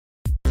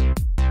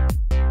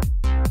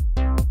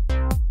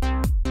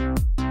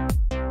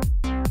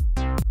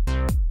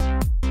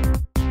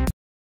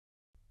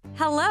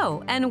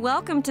Hello, and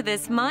welcome to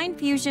this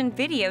MindFusion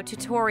video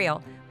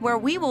tutorial where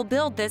we will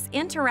build this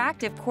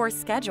interactive course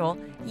schedule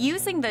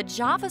using the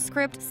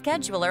JavaScript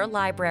scheduler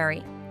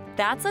library.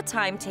 That's a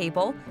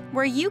timetable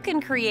where you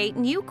can create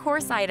new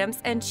course items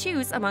and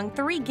choose among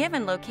 3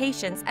 given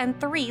locations and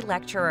 3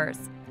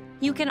 lecturers.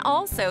 You can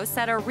also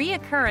set a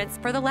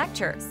reoccurrence for the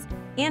lectures.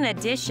 In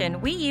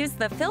addition, we use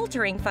the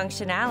filtering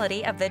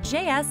functionality of the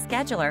JS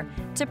scheduler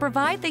to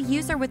provide the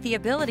user with the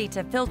ability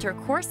to filter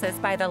courses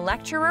by the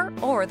lecturer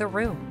or the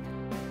room.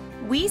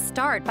 We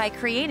start by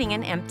creating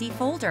an empty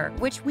folder,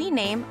 which we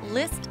name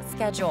List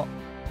Schedule.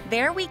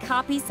 There we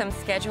copy some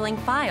scheduling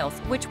files,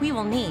 which we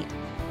will need.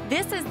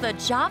 This is the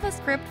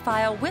JavaScript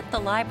file with the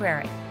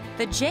library,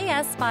 the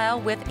JS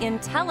file with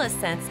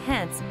IntelliSense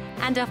hints,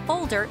 and a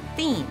folder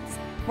Themes,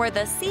 where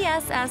the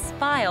CSS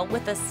file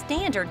with the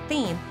standard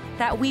theme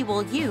that we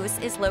will use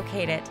is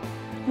located.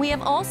 We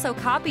have also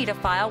copied a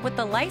file with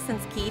the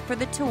license key for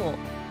the tool,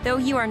 though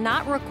you are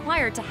not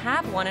required to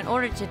have one in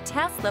order to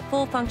test the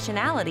full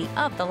functionality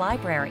of the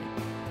library.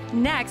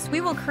 Next,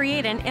 we will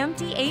create an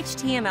empty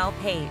HTML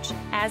page.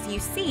 As you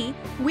see,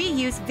 we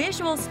use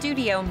Visual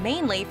Studio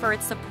mainly for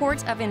its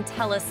support of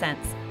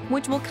IntelliSense,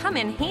 which will come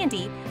in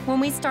handy when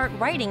we start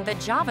writing the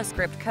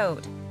JavaScript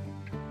code.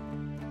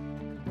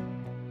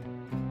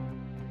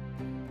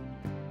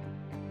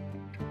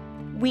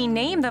 We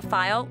name the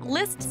file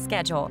List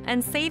Schedule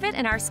and save it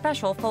in our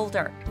special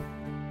folder.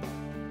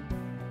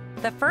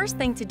 The first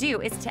thing to do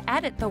is to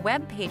edit the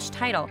web page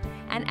title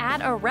and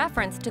add a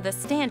reference to the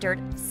standard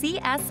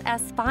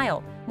CSS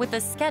file with the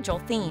schedule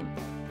theme.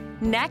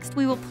 Next,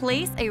 we will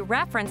place a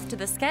reference to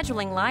the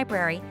scheduling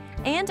library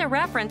and a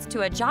reference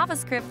to a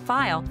JavaScript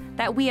file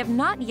that we have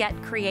not yet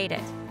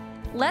created.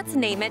 Let's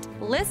name it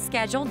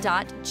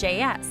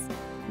listschedule.js.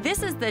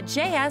 This is the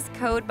JS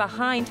code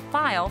behind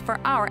file for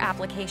our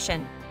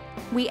application.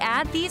 We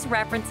add these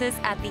references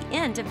at the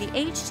end of the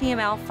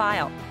HTML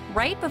file,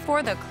 right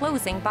before the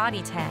closing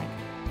body tag.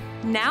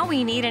 Now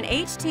we need an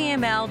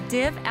HTML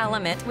div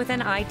element with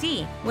an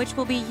ID, which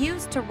will be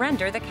used to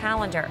render the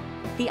calendar.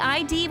 The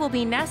ID will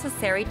be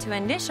necessary to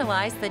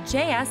initialize the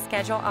JS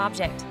schedule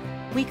object.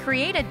 We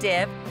create a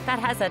div that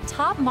has a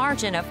top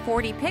margin of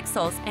 40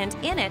 pixels, and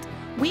in it,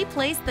 we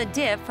place the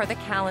div for the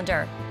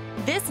calendar.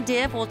 This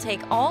div will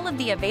take all of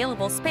the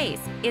available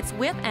space. Its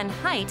width and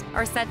height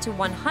are set to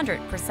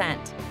 100%.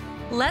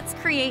 Let's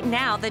create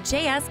now the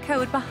JS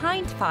code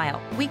behind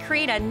file. We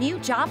create a new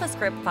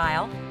JavaScript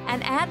file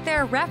and add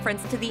their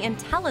reference to the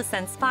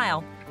IntelliSense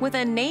file with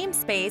a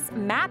namespace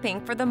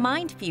mapping for the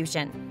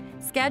MindFusion.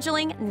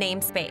 Scheduling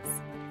namespace.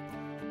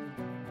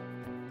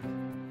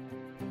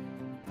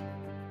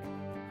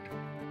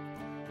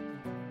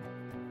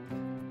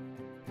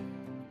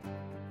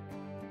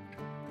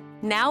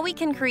 Now we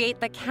can create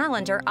the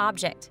calendar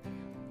object.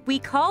 We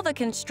call the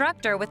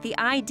constructor with the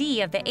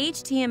ID of the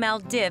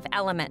HTML div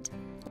element.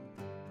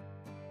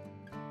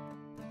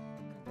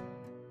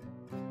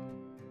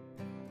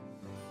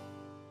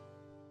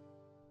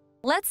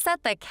 Let's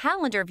set the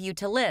calendar view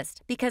to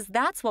list because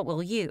that's what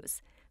we'll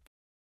use.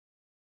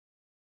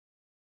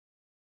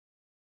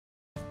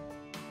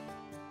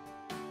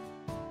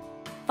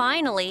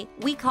 Finally,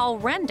 we call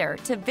render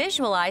to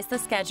visualize the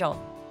schedule.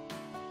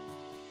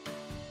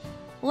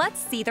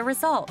 Let's see the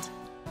result.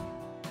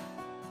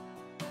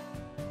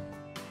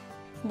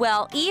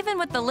 Well, even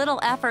with the little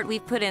effort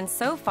we've put in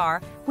so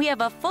far, we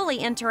have a fully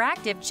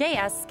interactive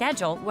JS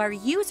schedule where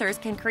users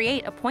can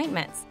create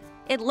appointments.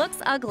 It looks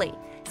ugly,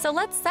 so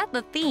let's set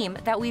the theme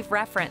that we've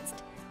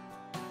referenced.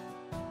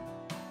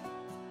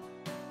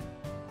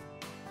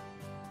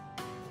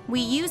 We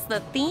use the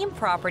theme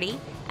property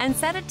and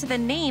set it to the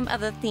name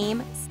of the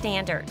theme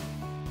standard.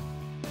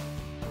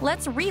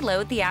 Let's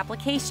reload the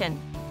application.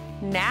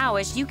 Now,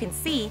 as you can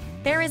see,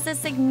 there is a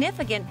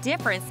significant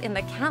difference in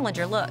the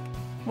calendar look.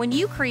 When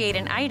you create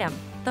an item,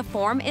 the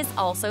form is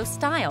also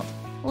styled.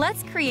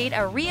 Let's create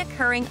a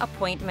reoccurring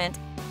appointment.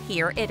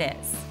 Here it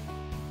is.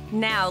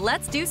 Now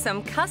let's do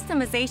some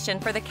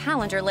customization for the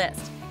calendar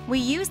list. We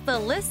use the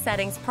list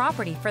settings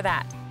property for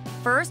that.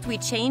 First, we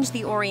change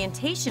the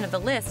orientation of the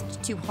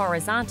list to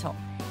horizontal.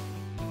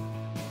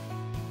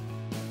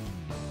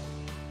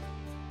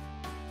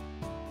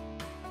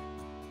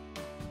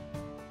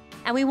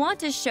 And we want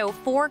to show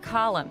 4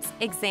 columns.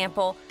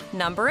 Example,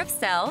 number of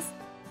cells.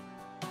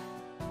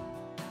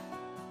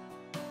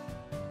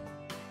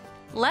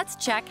 Let's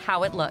check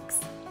how it looks.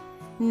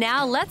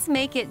 Now let's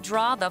make it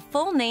draw the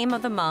full name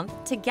of the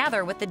month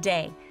together with the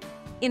day.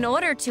 In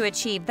order to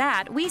achieve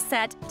that, we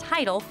set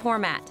title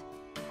format.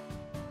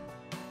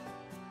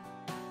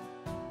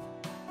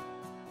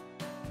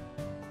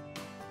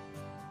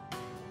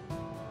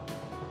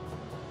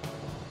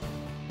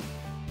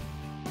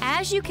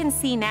 As you can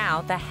see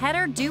now, the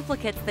header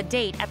duplicates the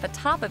date at the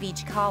top of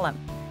each column.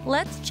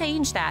 Let's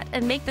change that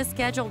and make the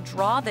schedule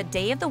draw the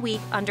day of the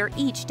week under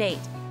each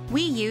date.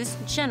 We use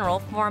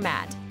general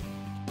format.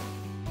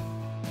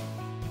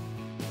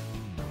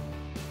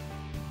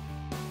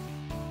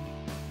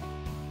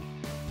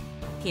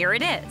 Here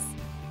it is.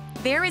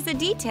 There is a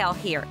detail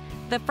here.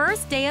 The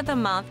first day of the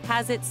month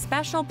has its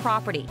special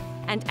property,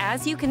 and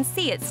as you can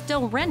see, it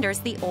still renders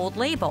the old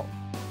label.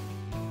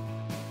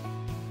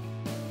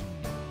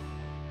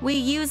 We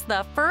use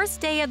the first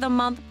day of the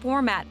month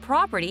format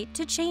property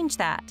to change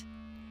that.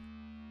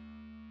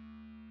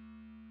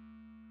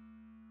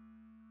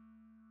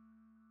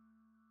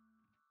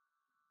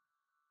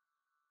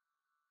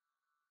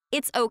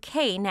 It's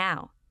okay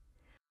now.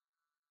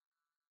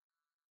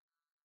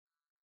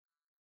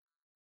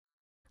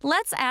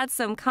 Let's add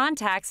some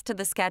context to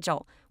the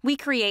schedule. We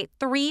create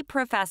 3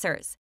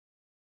 professors.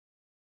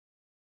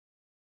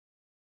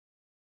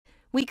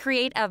 We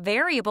create a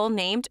variable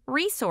named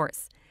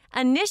resource,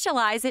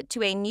 initialize it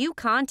to a new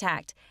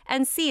contact,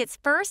 and see its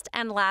first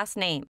and last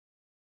name.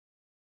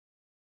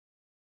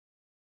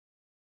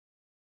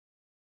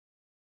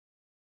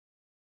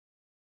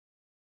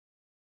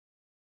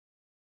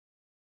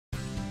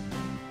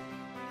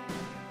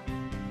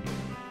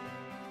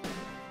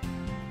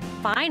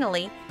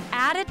 Finally,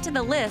 add it to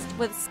the list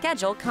with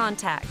schedule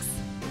contacts.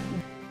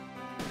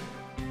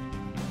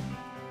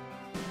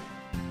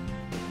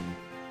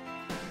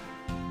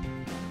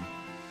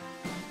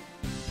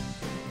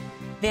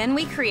 Then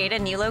we create a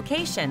new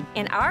location,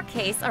 in our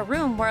case, a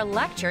room where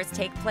lectures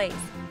take place.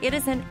 It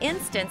is an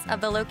instance of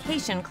the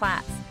location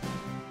class.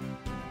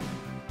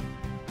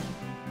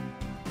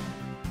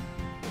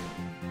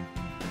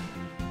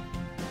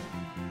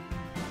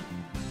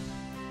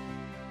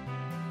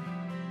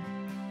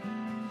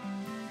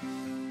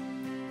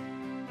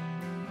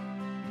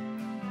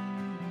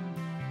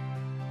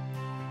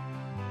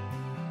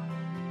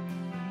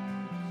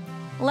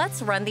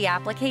 Let's run the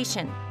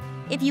application.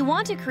 If you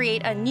want to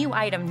create a new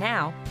item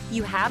now,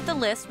 you have the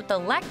list with the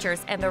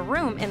lectures and the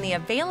room in the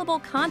available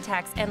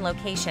contacts and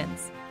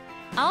locations.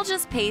 I'll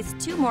just paste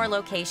 2 more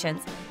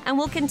locations and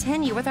we'll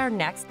continue with our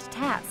next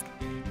task,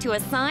 to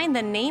assign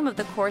the name of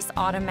the course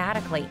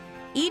automatically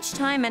each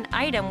time an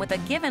item with a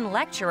given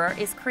lecturer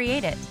is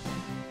created.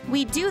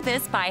 We do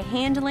this by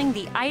handling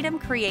the item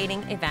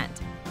creating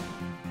event.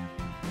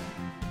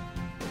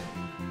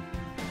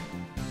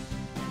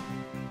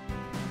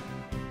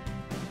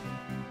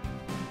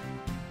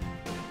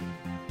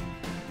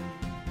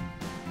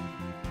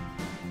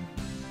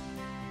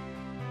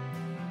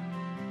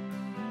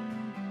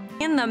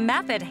 In the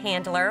method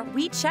handler,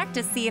 we check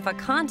to see if a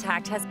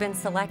contact has been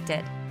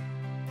selected.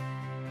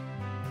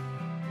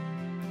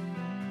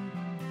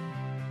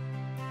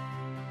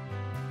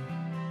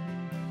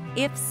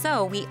 If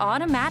so, we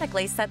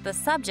automatically set the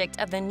subject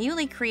of the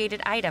newly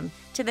created item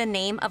to the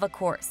name of a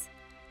course.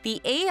 The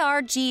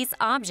ARG's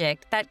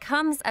object that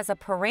comes as a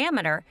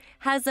parameter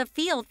has a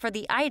field for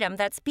the item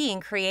that's being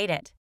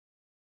created.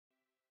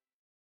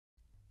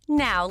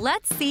 Now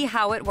let's see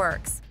how it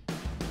works.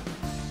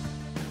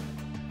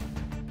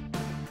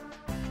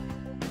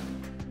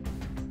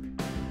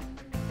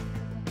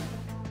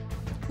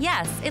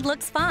 Yes, it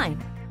looks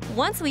fine.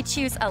 Once we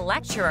choose a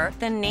lecturer,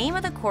 the name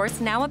of the course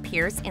now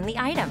appears in the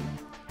item.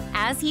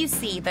 As you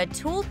see, the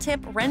tooltip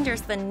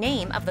renders the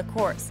name of the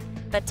course,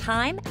 the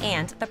time,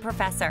 and the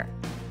professor.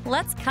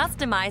 Let's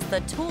customize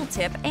the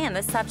tooltip and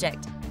the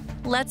subject.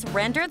 Let's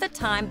render the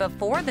time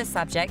before the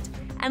subject,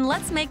 and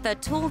let's make the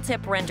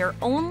tooltip render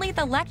only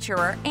the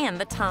lecturer and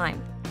the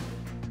time.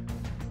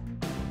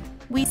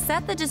 We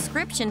set the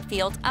description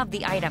field of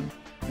the item.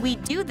 We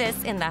do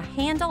this in the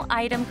handle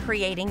item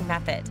creating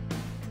method.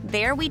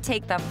 There we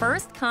take the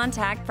first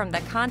contact from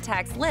the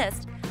contacts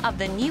list of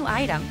the new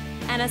item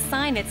and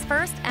assign its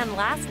first and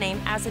last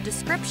name as a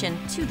description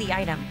to the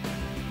item.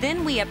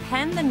 Then we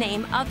append the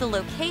name of the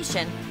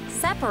location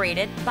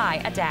separated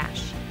by a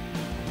dash.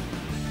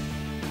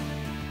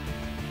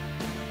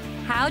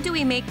 How do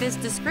we make this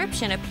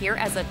description appear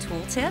as a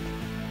tooltip?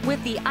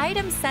 With the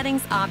item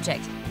settings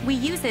object, we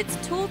use its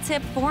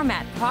tooltip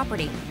format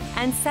property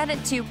and set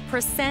it to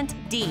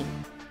 %D.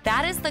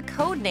 That is the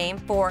code name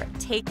for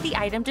take the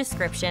item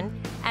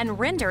description and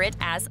render it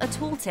as a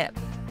tooltip.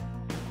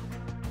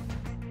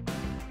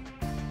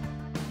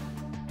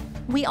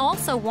 We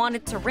also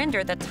wanted to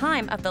render the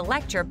time of the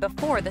lecture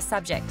before the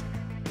subject.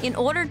 In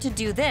order to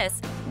do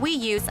this, we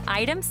use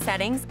item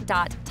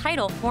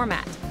settings.title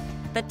format.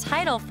 The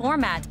title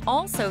format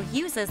also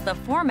uses the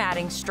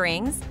formatting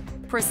strings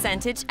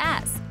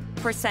 %S,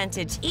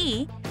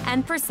 %E,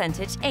 and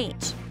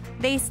 %H.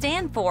 They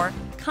stand for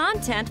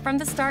content from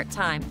the start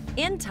time,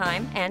 end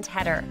time, and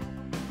header.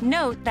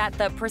 Note that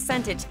the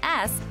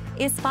 %S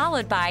is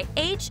followed by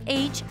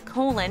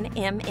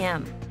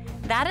HH:MM.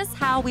 That is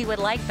how we would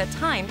like the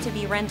time to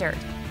be rendered,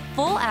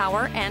 full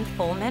hour and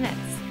full minutes.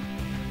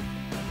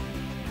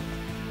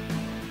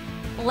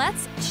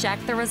 Let's check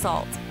the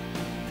result.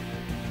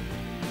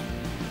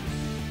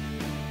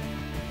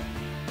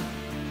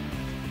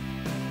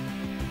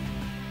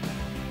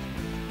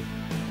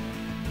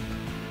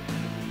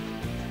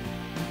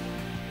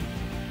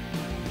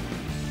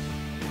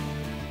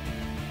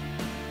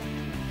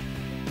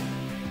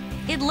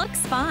 It looks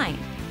fine.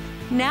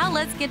 Now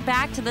let's get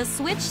back to the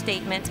switch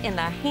statement in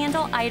the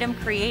handle item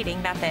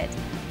creating method.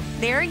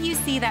 There you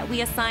see that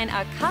we assign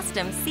a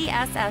custom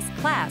CSS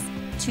class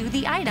to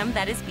the item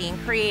that is being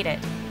created.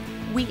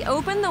 We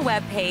open the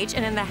web page,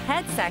 and in the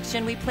head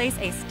section, we place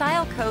a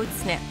style code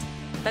snipped.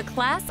 The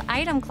class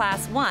item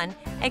class 1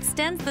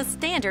 extends the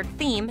standard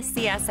theme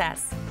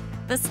CSS.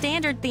 The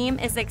standard theme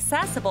is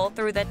accessible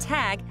through the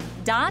tag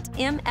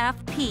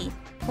 .mfp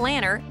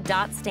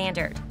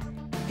planner.standard.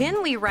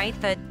 Then we write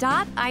the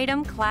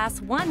 .item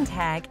class 1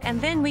 tag, and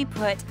then we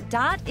put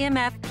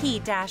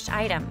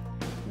 .mfp-item.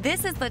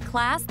 This is the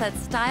class that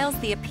styles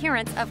the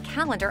appearance of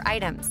calendar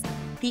items.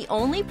 The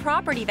only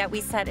property that we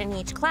set in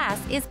each class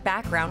is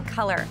background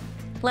color.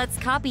 Let's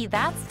copy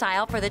that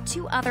style for the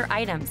two other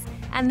items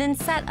and then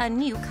set a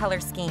new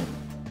color scheme.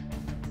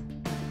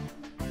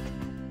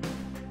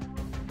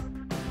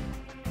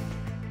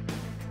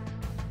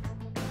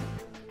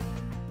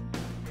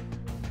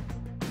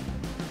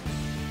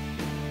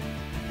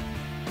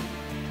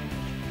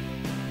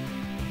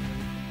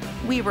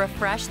 We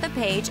refresh the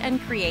page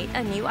and create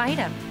a new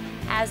item.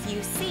 As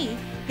you see,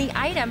 the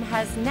item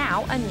has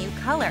now a new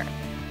color.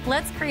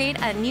 Let's create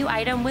a new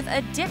item with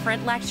a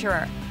different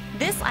lecturer.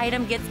 This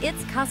item gets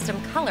its custom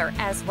color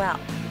as well.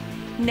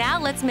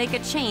 Now let's make a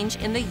change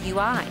in the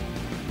UI.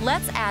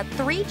 Let's add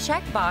 3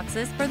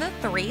 checkboxes for the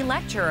 3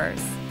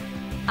 lecturers.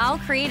 I'll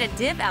create a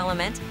div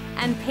element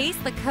and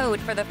paste the code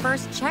for the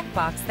first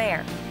checkbox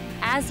there.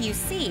 As you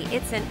see,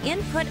 it's an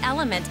input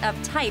element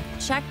of type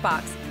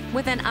checkbox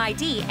with an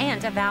ID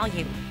and a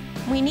value.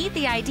 We need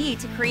the ID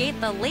to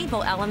create the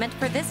label element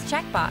for this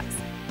checkbox.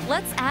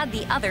 Let's add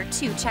the other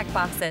 2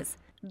 checkboxes.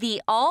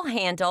 The all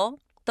handle,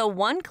 the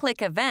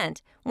one-click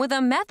event, with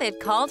a method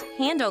called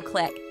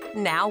handleClick.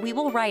 Now we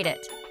will write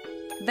it.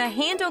 The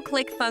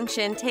handleClick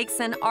function takes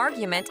an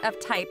argument of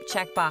type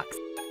checkbox.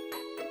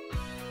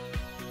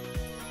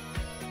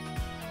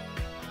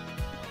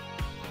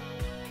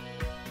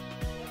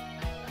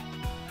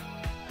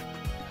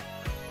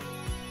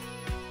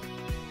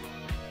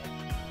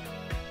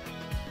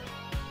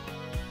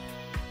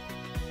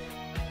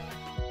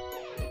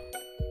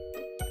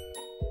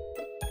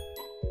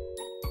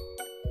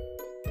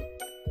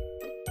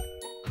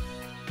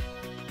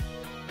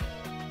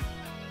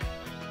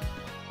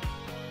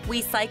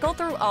 We cycle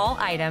through all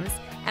items,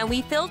 and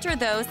we filter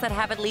those that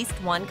have at least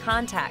one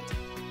contact.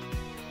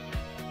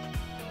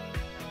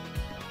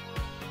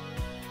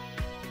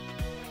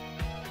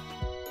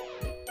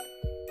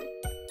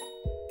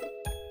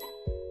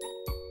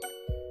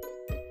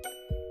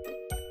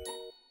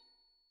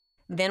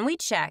 Then we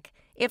check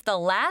if the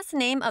last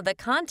name of the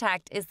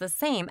contact is the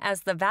same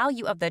as the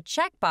value of the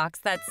checkbox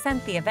that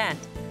sent the event.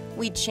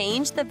 We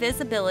change the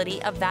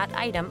visibility of that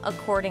item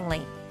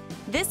accordingly.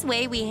 This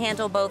way, we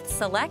handle both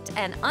select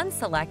and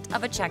unselect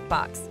of a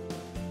checkbox.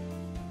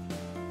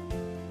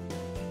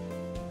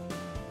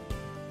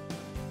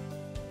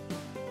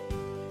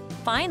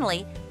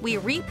 Finally, we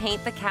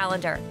repaint the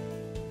calendar.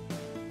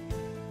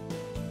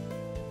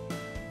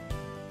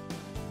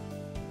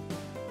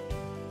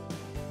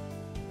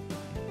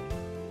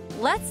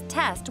 Let's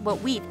test what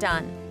we've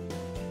done.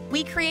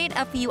 We create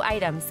a few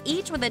items,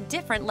 each with a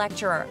different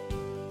lecturer.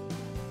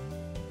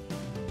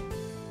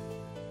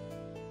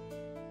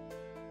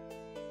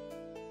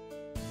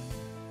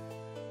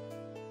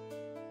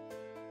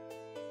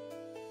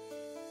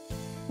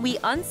 We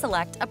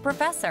unselect a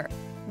professor.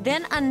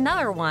 Then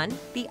another one,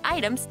 the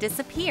items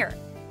disappear.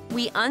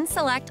 We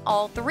unselect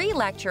all 3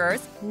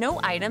 lecturers, no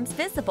items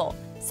visible,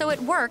 so it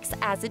works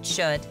as it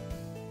should.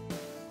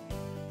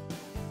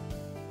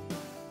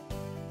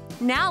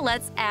 Now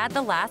let's add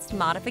the last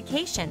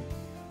modification.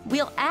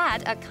 We'll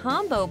add a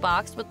combo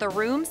box with the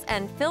rooms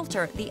and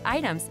filter the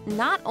items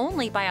not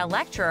only by a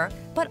lecturer,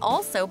 but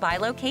also by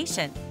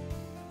location.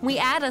 We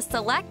add a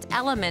select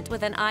element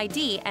with an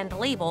ID and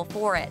label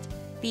for it.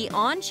 The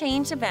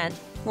onChange event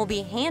will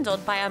be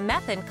handled by a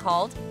method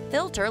called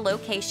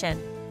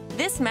filterLocation.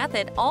 This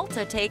method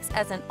also takes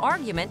as an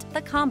argument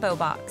the combo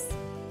box.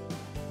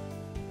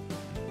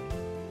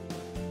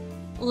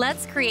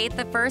 Let's create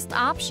the first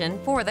option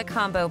for the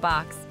combo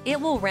box. It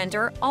will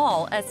render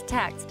all as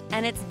text,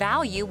 and its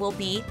value will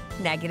be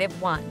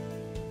 -1.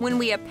 When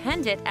we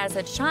append it as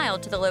a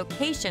child to the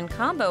location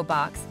combo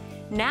box,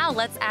 now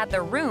let's add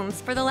the rooms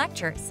for the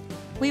lectures.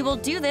 We will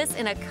do this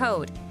in a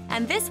code,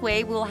 and this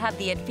way we will have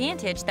the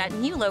advantage that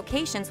new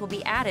locations will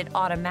be added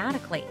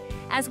automatically,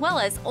 as well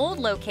as old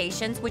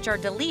locations which are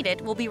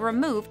deleted will be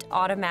removed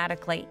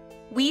automatically.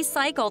 We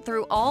cycle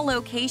through all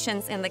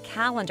locations in the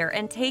calendar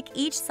and take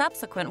each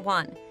subsequent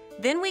one.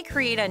 Then we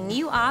create a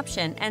new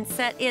option and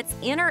set its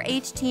inner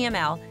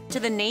HTML to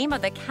the name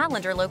of the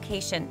calendar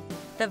location.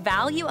 The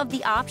value of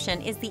the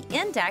option is the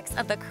index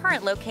of the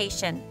current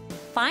location.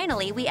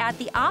 Finally, we add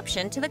the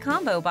option to the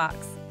combo box.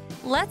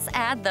 Let's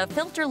add the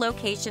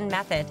filterLocation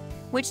method,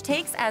 which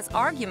takes as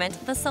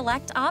argument the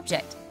select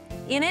object.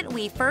 In it,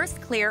 we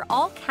first clear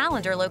all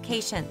calendar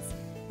locations.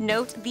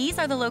 Note these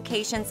are the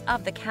locations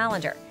of the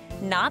calendar,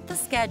 not the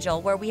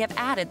schedule where we have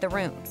added the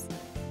rooms.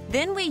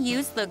 Then we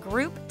use the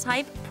group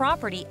type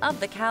property of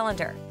the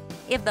calendar.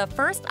 If the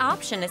first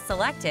option is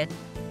selected,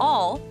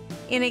 all,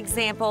 in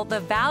example, the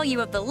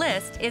value of the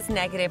list is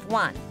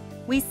 -1.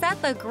 We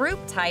set the group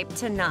type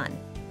to none.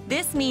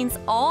 This means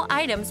all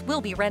items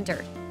will be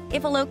rendered.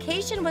 If a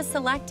location was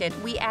selected,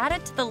 we add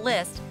it to the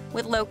list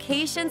with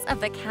locations of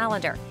the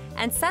calendar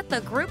and set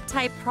the group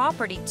type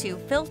property to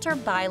Filter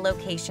by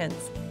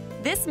Locations.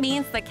 This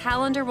means the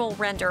calendar will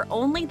render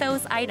only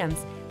those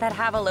items that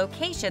have a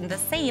location the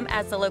same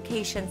as the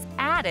locations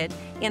added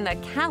in the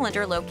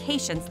Calendar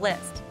Locations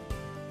list.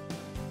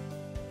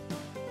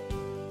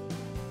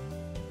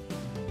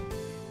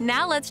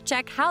 Now let's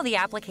check how the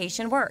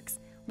application works.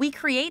 We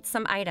create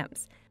some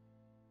items.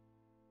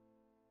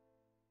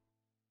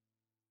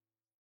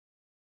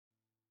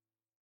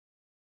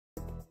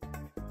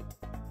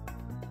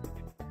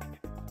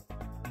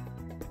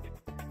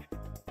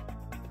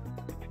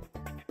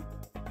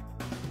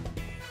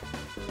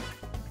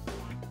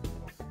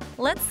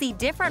 Let's see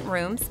different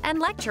rooms and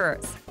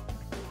lecturers.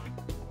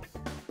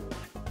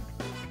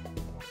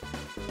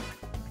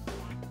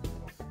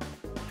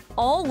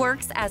 All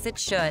works as it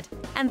should.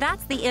 And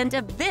that's the end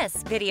of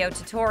this video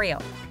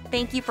tutorial.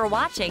 Thank you for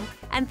watching,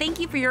 and thank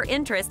you for your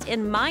interest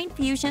in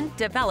MindFusion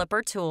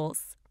Developer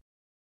Tools.